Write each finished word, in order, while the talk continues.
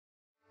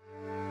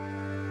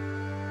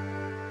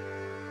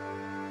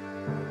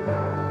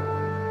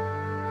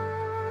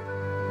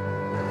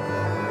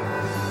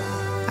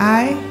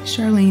I,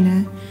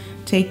 Charlena,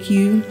 take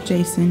you,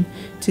 Jason,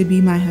 to be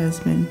my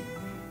husband.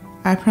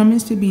 I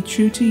promise to be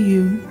true to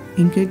you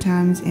in good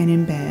times and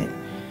in bad,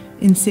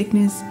 in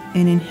sickness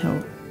and in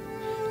health.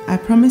 I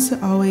promise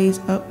to always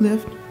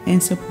uplift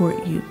and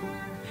support you.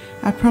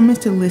 I promise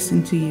to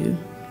listen to you,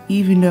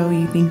 even though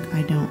you think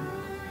I don't.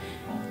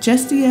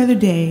 Just the other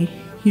day,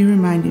 you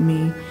reminded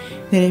me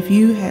that if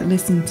you had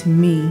listened to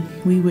me,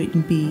 we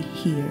wouldn't be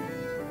here.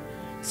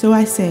 So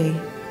I say,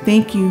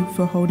 thank you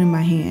for holding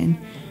my hand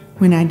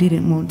when I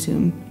didn't want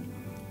to.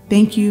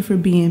 Thank you for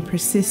being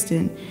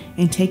persistent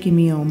and taking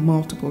me on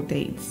multiple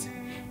dates.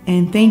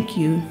 And thank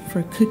you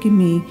for cooking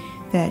me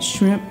that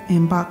shrimp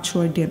and bok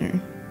choy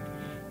dinner.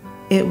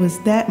 It was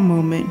that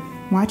moment,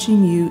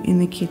 watching you in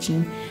the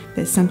kitchen,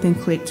 that something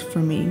clicked for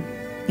me,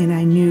 and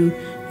I knew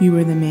you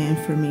were the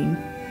man for me.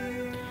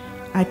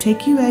 I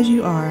take you as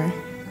you are,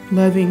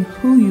 loving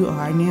who you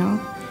are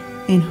now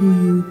and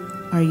who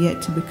you are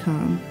yet to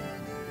become.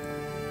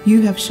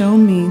 You have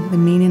shown me the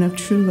meaning of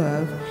true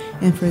love,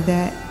 and for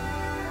that,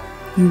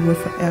 you will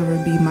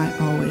forever be my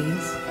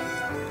always.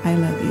 I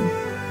love you.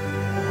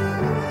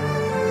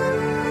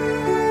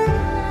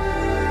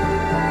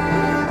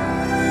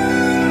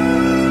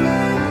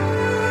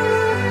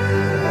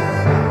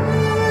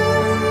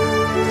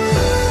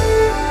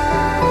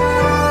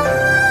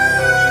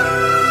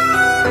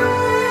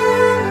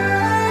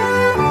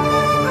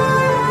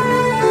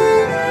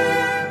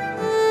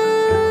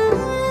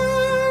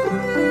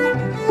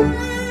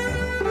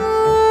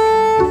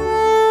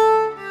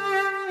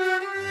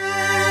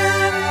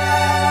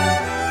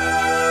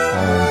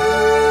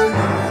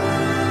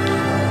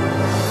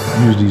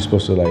 Usually you're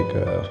supposed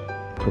to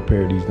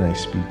prepare these nice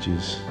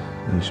speeches,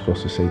 and you're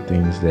supposed to say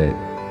things that,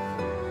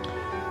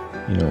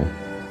 you know,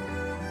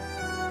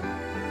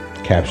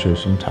 capture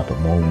some type of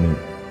moment,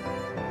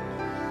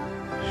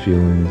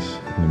 feelings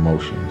and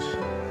emotions.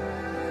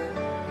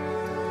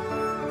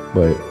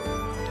 But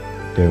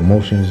the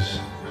emotions,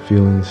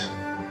 feelings,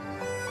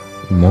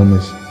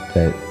 moments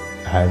that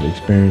I've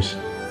experienced,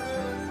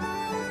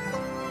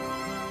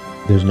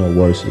 there's no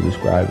words to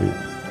describe it.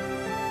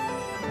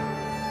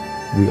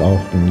 We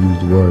often use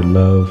the word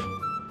love,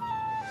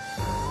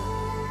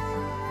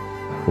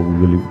 but we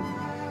really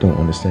don't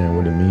understand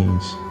what it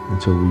means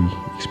until we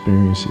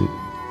experience it.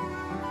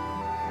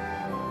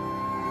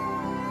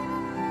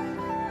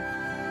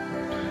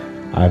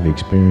 I've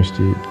experienced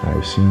it,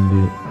 I've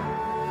seen it,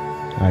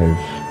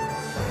 I've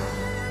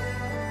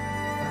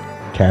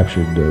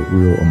captured the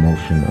real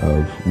emotion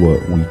of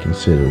what we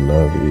consider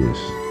love is,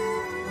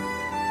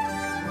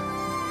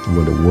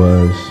 what it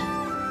was,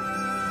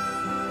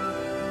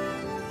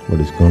 what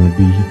it's going to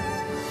be,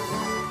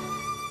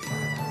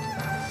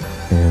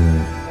 and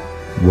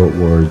what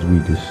words we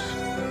just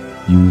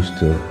use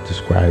to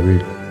describe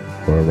it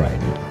or write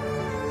it.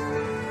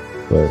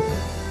 But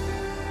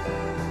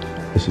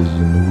this is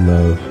a new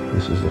love,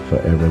 this is a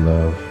forever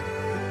love,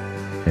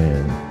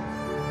 and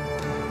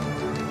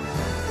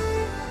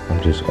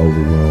I'm just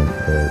overwhelmed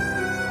that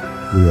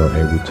we are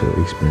able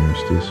to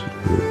experience this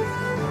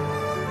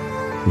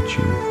with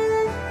you.